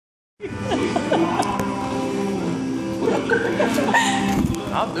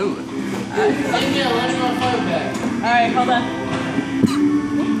I'll do it. Alright, hold on.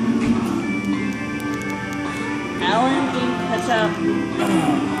 Alan, ketchup.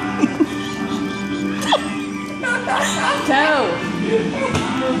 Toe.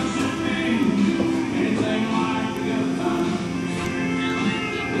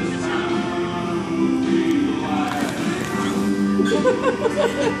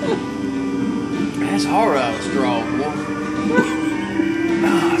 That's hard out of straw, boy.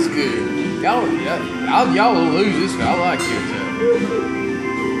 That's good. Y'all will lose this. I like ketchup.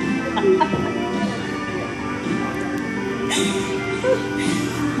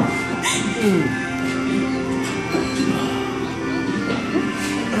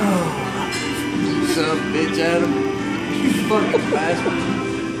 Son of a bitch, Adam. You fucking bastard.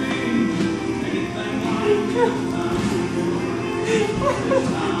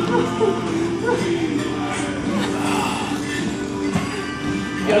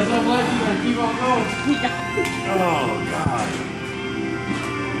 You got enough left, you gotta keep on going. Oh, God.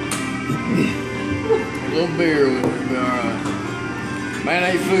 A little beer with me, be alright. Man,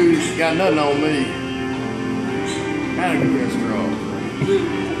 ain't food got nothing on me. Gotta give me a straw.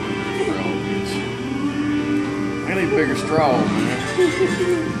 I need a bigger straw, man.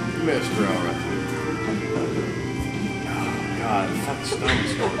 Give me a straw right there. Oh, God, fucking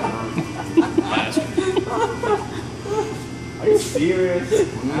stomach's starting to hurt. Bastard. Are you serious?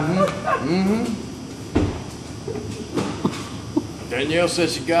 Danielle said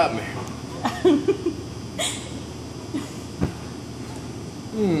she got me.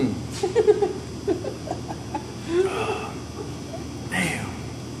 Damn.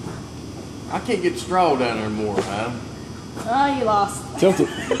 I can't get the straw down there more, man. Oh, you lost. Tilt it.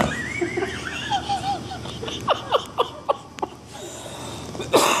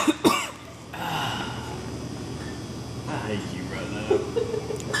 I hate you right now.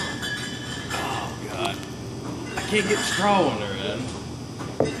 Oh, God. I can't get the straw in there, man.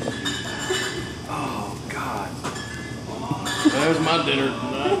 Oh, God. There's my dinner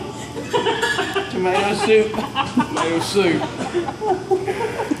tonight. Tomato soup. Tomato soup.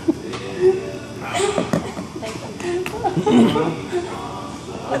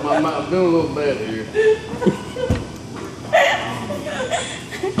 I'm doing a little bad here.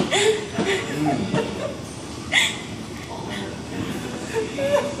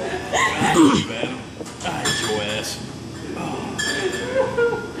 Bad. I hate your ass.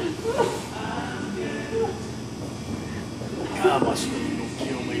 God, my stomach gonna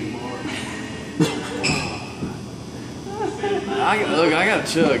kill me tomorrow. Look, I gotta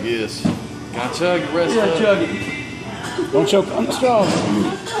chug this. Can I chug the rest of it? Chug it. Don't choke on the straw.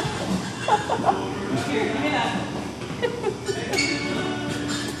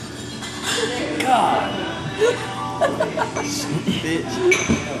 God. Bitch.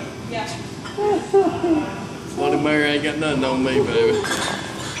 Bloody Mary ain't got nothing on me, baby.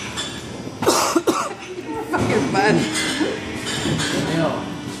 Fucking bad.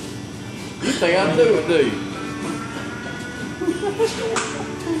 You think I do it, do you?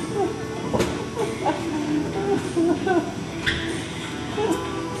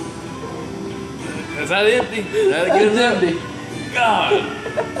 Is that empty? Is that a good empty? God.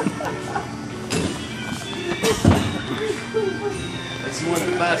 That's more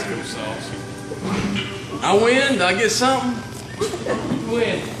Tabasco sauce. I win? Did I get something?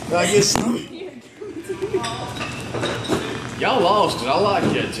 Win. Did I get something? Y'all lost it. I like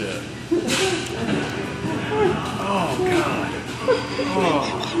ketchup. Oh, God. Oh.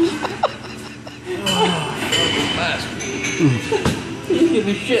 Fucking bastard. He's gonna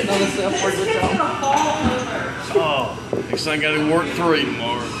be shitting on himself for the top. Oh, next time I gotta work 3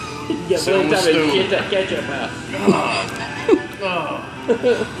 tomorrow. You got Sit on one the time to stool. get that ketchup out. Oh.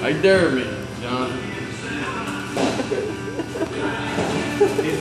 Hey, dare me, John.